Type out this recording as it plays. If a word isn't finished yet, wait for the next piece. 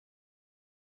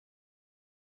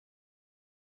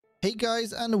Hey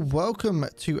guys, and welcome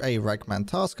to a Ragman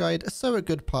task guide, so a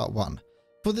good part 1.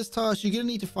 For this task, you're going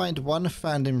to need to find one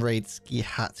found in raid ski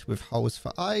hat with holes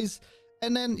for eyes,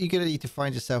 and then you're going to need to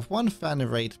find yourself one found in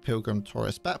raid Pilgrim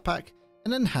tourist backpack,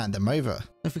 and then hand them over.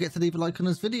 Don't forget to leave a like on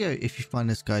this video if you find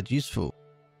this guide useful.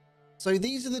 So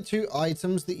these are the two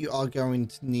items that you are going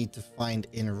to need to find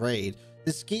in raid.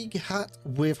 The ski hat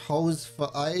with holes for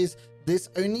eyes, this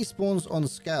only spawns on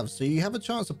scavs, so you have a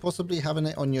chance of possibly having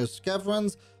it on your scav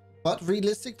runs. But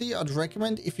realistically, I'd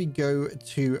recommend if you go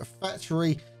to a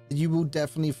factory, you will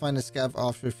definitely find a scav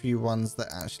after a few ones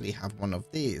that actually have one of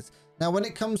these. Now, when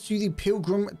it comes to the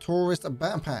Pilgrim Tourist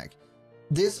Backpack,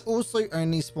 this also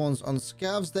only spawns on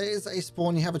scavs. There is a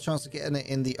spawn, you have a chance of getting it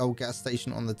in the old gas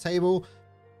station on the table.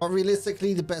 But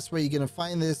realistically, the best way you're going to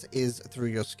find this is through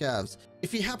your scavs.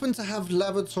 If you happen to have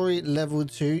laboratory level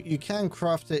 2, you can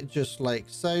craft it just like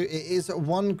so. It is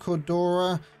one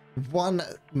Cordura, one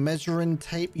measuring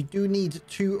tape. You do need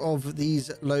 2 of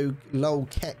these low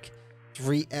tech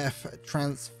 3F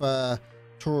transfer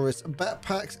tourist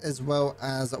backpacks, as well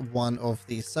as 1 of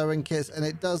these sewing kits, and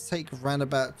it does take around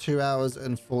about 2 hours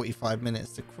and 45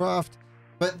 minutes to craft,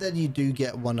 but then you do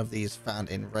get one of these found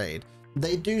in raid.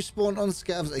 They do spawn on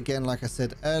scavs again, like I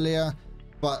said earlier,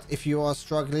 but if you are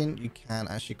struggling, you can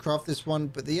actually craft this one.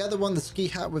 But the other one, the ski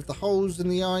hat with the holes in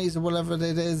the eyes or whatever it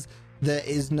is, there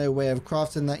is no way of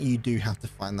crafting that. You do have to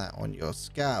find that on your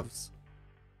scavs.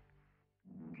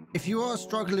 If you are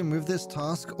struggling with this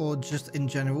task, or just in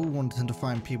general wanting to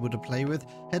find people to play with,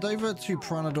 head over to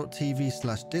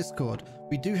piranha.tv/discord.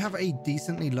 We do have a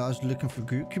decently large looking for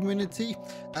group community,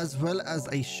 as well as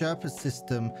a Sherpa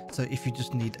system, so if you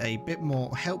just need a bit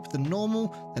more help than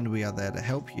normal, then we are there to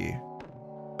help you.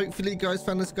 Hopefully you guys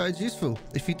found this guide useful.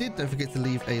 If you did, don't forget to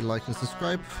leave a like and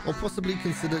subscribe, or possibly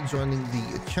consider joining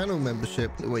the channel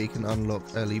membership where you can unlock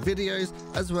early videos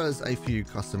as well as a few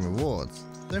custom rewards.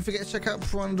 Don't forget to check out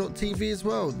Piranha.tv as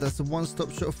well. That's a one-stop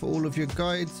shop for all of your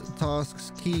guides,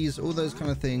 tasks, keys, all those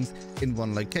kind of things in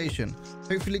one location.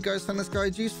 Hopefully you guys found this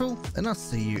guide useful, and I'll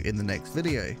see you in the next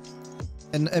video.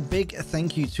 And a big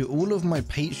thank you to all of my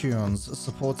Patreons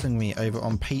supporting me over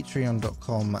on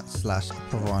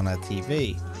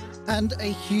patreon.com/piranhatv. And a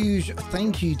huge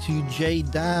thank you to J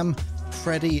Dam,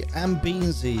 Freddy and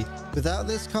Beansy. Without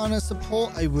this kind of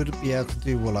support, I wouldn't be able to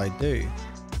do what I do.